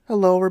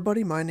Hello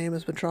everybody, my name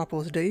is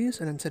Metropolis Days,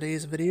 and in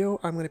today's video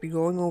I'm going to be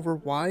going over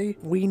why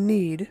we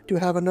need to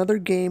have another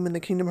game in the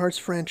Kingdom Hearts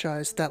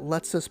franchise that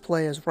lets us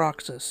play as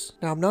Roxas.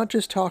 Now I'm not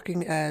just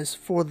talking as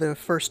for the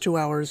first 2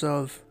 hours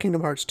of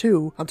Kingdom Hearts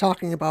 2, I'm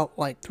talking about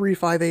like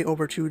 358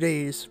 over 2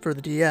 days for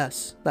the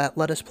DS that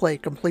let us play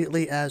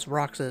completely as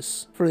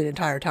Roxas for the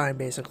entire time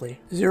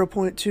basically.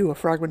 0.2, A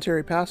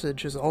Fragmentary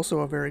Passage, is also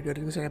a very good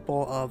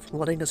example of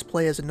letting us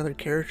play as another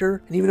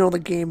character, and even though the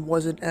game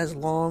wasn't as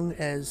long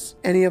as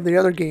any of the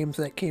other games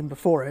that came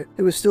before it,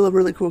 it was still a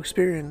really cool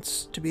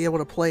experience to be able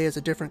to play as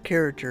a different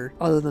character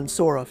other than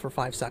Sora for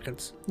 5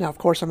 seconds. Now, of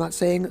course, I'm not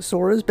saying that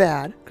Sora is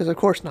bad, because of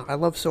course not. I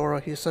love Sora,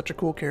 he's such a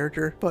cool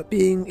character, but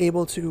being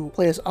able to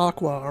play as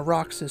Aqua or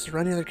Roxas or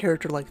any other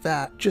character like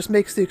that just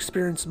makes the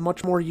experience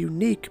much more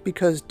unique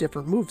because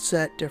different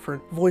moveset,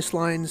 different voice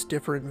lines,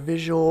 different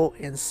visual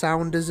and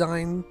sound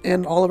design,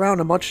 and all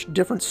around a much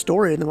different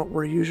story than what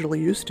we're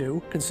usually used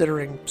to,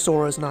 considering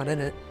Sora's not in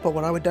it. But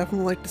what I would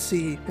definitely like to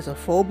see is a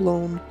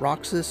full-blown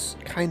Roxas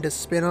kind of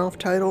spin-off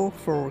title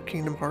for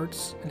Kingdom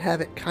Hearts, and have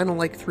it kind of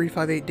like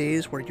 358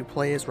 Days where you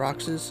play as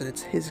Roxas and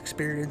it's his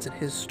experience and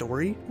his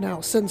story.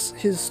 Now, since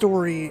his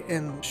story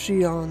and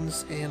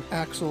Shion's and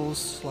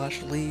Axel's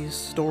 / Lee's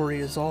story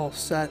is all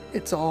set,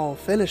 it's all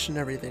finished and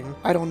everything,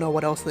 I don't know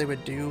what else they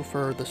would do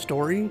for the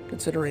story,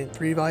 considering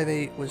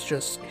 358 was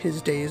just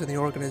his days in the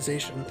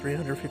organization,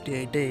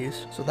 358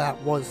 days, so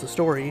that was the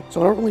story.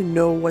 So I don't really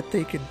know what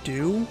they could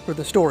do for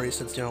the story,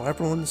 since, you know,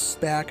 everyone's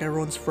back,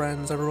 everyone's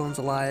friends, everyone's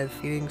alive,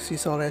 eating sea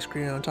salt ice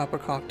cream on top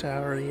of Clock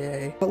Tower,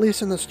 yay. But at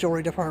least in the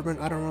story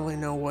department, I don't really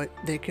know what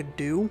they could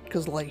do,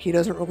 because like, he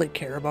doesn't really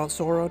care about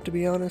Sora, to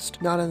be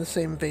honest. Not in the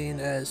same vein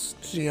as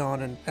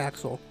Xion and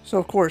Axel. So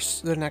of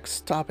course, the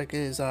next topic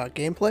is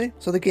gameplay.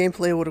 So the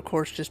gameplay would of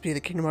course just be the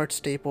Kingdom Hearts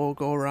staple,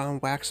 go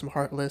around, whack some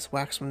Heartless,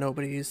 whack some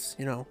Nobodies,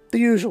 you know, the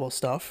usual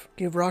stuff.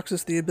 Give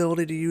Roxas the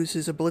ability to use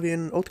his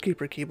Oblivion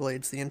Oathkeeper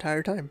Keyblades the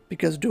entire time,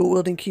 because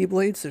dual-wielding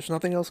Keyblades, there's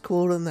nothing else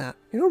cooler than that.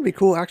 You know what would be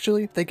cool,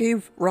 actually? They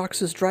gave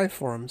Roxas drive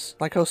forms,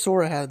 like how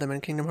Sora had them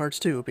in Kingdom Hearts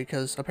 2,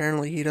 because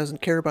apparently he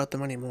doesn't care about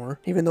them anymore,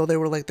 even though they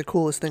were like the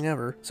coolest thing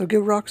ever. So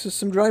give Roxas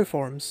some drive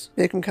forms.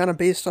 Make them kind of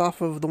based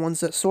off of the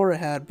ones that Sora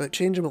had, but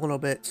change them a little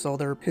bit so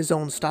they're his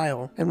own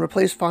style, and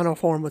replace Final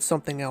Form with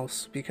something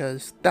else,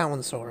 because that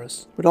one's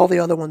Sora's. But all the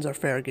other ones are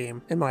fair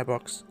game, in my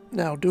books.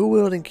 Now,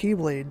 dual-wielding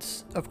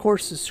Keyblades, of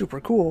course, is super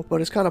cool,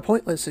 but it's kind of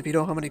pointless if you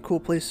don't have any cool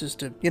places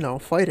to, you know,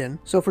 fight in.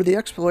 So for the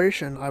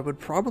exploration, I would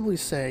probably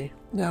say,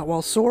 now,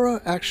 while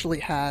Sora actually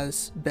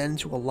has been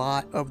to a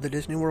lot of the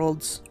Disney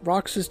worlds,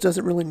 Roxas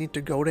doesn't really need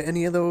to go to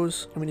any of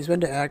those. I mean, he's been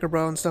to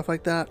Agrabah and stuff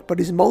like that, but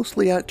he's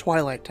mostly at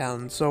Twilight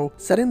Town, so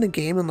setting the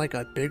game in like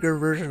a bigger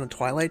version of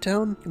Twilight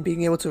Town and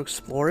being able to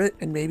explore it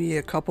and maybe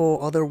a couple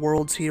other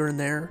worlds here and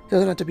there, it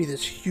doesn't have to be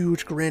this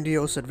huge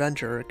grandiose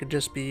adventure. It could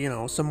just be, you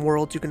know, some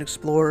worlds you can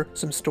explore,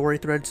 some story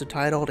threads to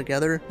tie it all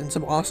together, and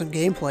some awesome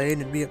gameplay,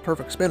 and it'd be a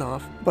perfect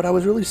spin-off. But I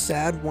was really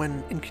sad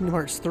when in Kingdom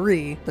Hearts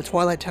 3, the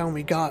Twilight Town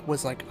we got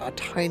was like a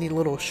tiny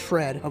little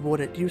shred of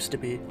what it used to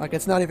be. Like,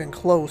 it's not even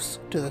close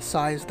to the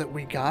size that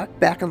we got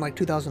back in like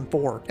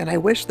 2004. And I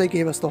wish they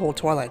gave us the whole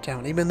Twilight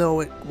Town. Even though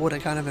it would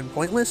have kind of been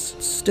pointless,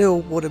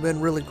 still would have been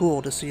really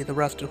cool to see the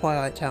rest of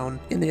Twilight Town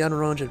in the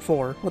Unreal Engine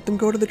 4. Let them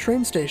go to the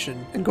train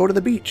station and go to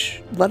the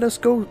beach. Let us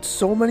go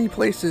so many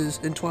places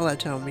in Twilight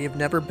Town we have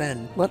never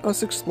been. Let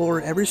us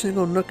explore every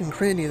single nook and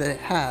cranny that it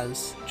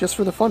has, just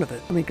for the fun of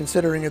it. I mean,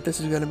 considering if this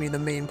is going to be the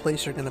main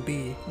place you're going to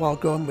be while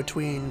going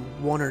between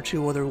 1 or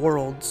 2 other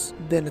worlds,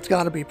 then it's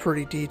got to be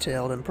pretty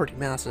detailed and pretty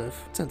massive,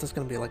 since it's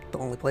going to be like the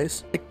only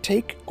place. Like,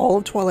 take all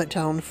of Twilight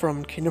Town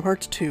from Kingdom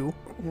Hearts 2,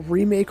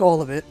 remake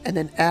all of it, and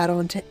then add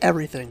on to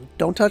everything.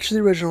 Don't touch the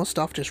original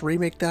stuff, just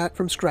remake that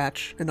from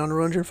scratch in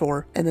Unreal Engine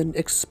 4, and then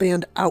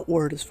expand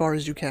outward as far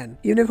as you can.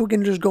 Even if we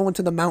can just go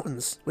into the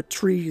mountains with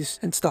trees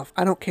and stuff,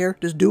 I don't care,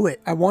 just do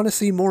it. I want to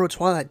see more of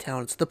Twilight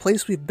Town. It's the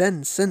place we've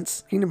been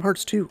since Kingdom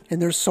Hearts 2,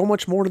 and there's so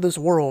much more to this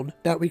world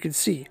that we could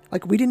see.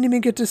 Like, we didn't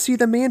even get to see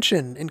the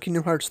mansion in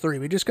Kingdom Hearts 3,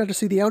 we just got to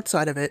see the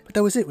outside of it, but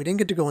that was it. We didn't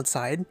get to go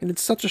inside, and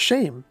it's such a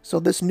shame. So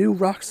this new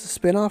Roxas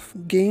spin-off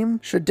game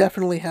should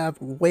definitely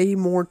have way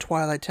more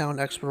Twilight Town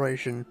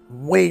exploration.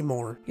 Way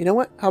more. You know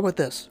what? How about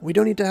this? We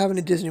don't need to have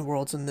any Disney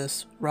worlds in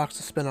this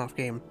Roxas spin-off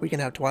game. We can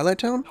have Twilight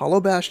Town, Hollow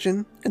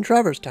Bastion, and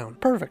Traverse Town.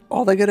 Perfect.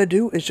 All they gotta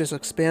do is just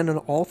expand on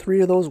all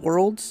 3 of those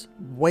worlds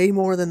way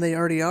more than they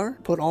already are.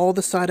 Put all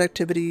the side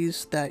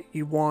activities that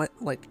you want,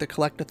 like the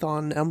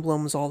collectathon,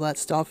 emblems, all that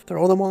stuff.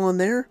 Throw them all in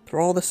there.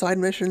 Throw all the side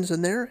missions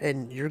in there,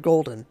 and you're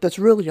golden. That's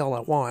really all I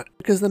want.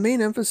 Because the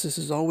main emphasis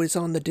is always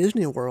on the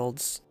Disney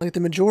worlds. Like, the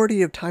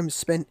majority of time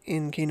spent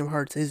in Kingdom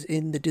Hearts is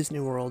in the Disney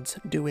worlds,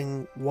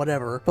 doing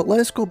whatever. But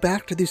let us go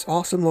back to these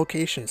awesome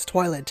locations.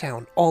 Twilight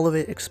Town, all of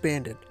it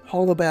expanded.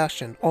 Hollow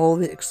Bastion, all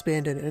of it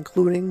expanded,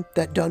 including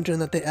that dungeon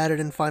that they added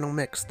in Final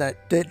Mix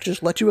that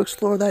just let you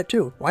explore that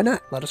too. Why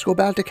not? Let us go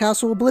back to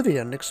Castle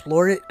Oblivion and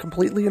explore it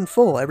completely in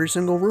full, every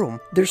single room.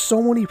 There's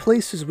so many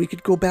places we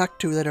could go back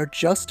to that are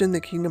just in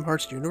the Kingdom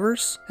Hearts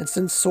universe, and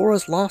since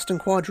Sora's lost in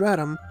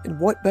Quadratum, and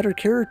what better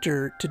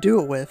character to do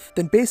it with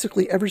than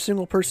basically every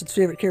single person's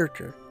favorite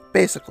character?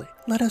 Basically,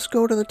 let us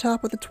go to the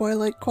top of the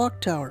Twilight Clock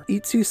Tower,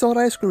 eat sea salt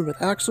ice cream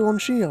with Axel and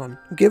Shion.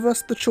 Give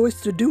us the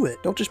choice to do it.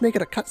 Don't just make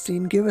it a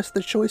cutscene, give us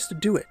the choice to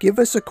do it. Give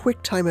us a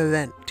quick time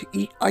event to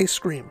eat ice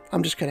cream.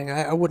 I'm just kidding,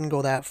 I wouldn't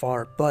go that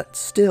far, but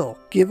still,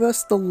 give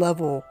us the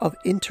level of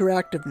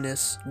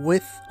interactiveness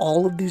with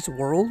all of these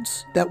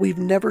worlds that we've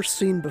never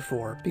seen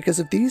before. Because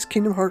if these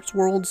Kingdom Hearts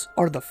worlds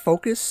are the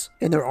focus,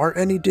 and there aren't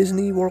any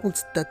Disney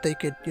worlds that they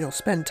could,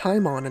 spend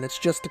time on, and it's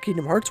just the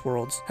Kingdom Hearts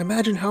worlds,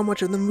 imagine how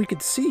much of them we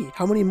could see,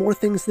 how many more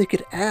things they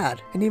could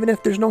add. And even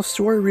if there's no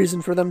story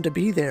reason for them to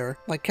be there,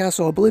 like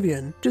Castle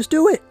Oblivion, just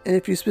do it. And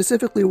if you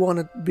specifically want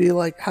to be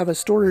like, have a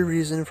story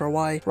reason for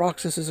why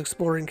Roxas is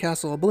exploring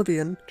Castle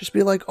Oblivion, just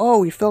be like,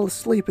 oh, he fell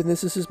asleep and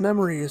this is his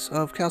memories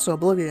of Castle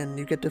Oblivion.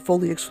 You get to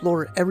fully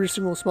explore every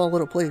single small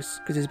little place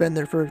because he's been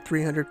there for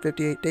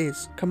 358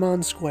 days. Come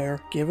on,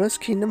 Square. Give us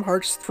Kingdom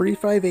Hearts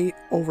 358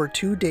 over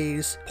 2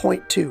 days,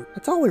 point 2.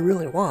 That's all we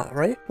really want,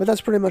 right? But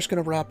that's pretty much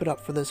going to wrap it up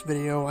for this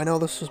video. I know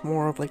this was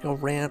more of like a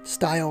rant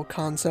style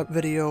concept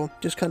video,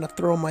 just kind of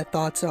throw my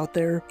thoughts out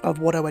there of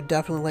what I would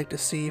definitely like to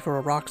see for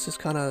a Roxas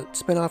kind of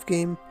spin-off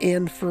game,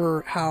 and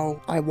for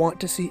how I want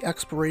to see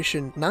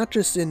exploration, not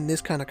just in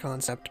this kind of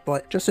concept,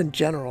 but just in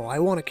general. I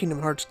want a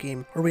Kingdom Hearts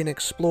game where we can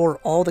explore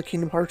all the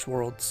Kingdom Hearts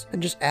worlds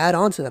and just add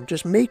on to them.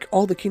 Just make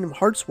all the Kingdom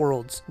Hearts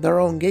worlds their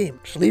own game.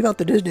 Just leave out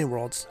the Disney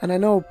worlds. And I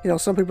know,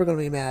 some people are going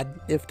to be mad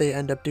if they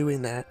end up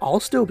doing that. I'll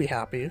still be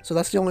happy, so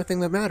that's the only thing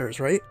that matters,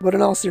 right? But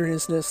in all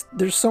seriousness,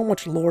 there's so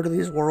much lore to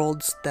these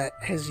worlds that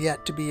has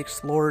yet to be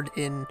explored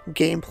in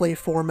gameplay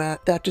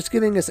format that just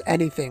giving us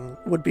anything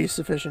would be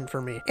sufficient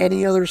for me.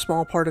 Any other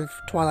small part of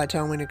Twilight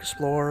Town we can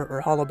explore,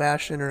 or Hollow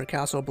Bastion, or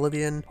Castle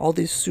Oblivion, all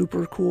these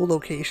super cool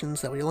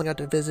locations that we only got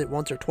to visit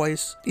once or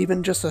twice,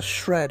 even just a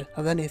shred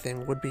of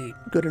anything would be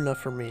good enough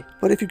for me.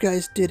 But if you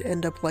guys did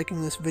end up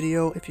liking this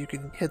video, if you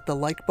could hit the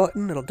like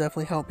button, it'll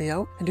definitely help me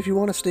out. And if you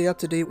want to stay up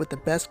to date with the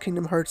best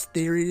Kingdom Hearts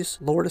theories,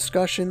 lore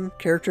discussion,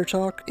 character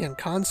talk, and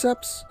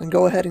concepts, then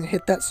go ahead and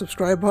hit that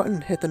subscribe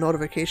button, hit the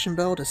notification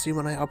bell to see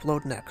when I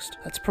upload next.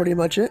 That's pretty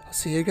much it. I'll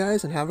see you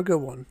guys and have a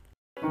good one.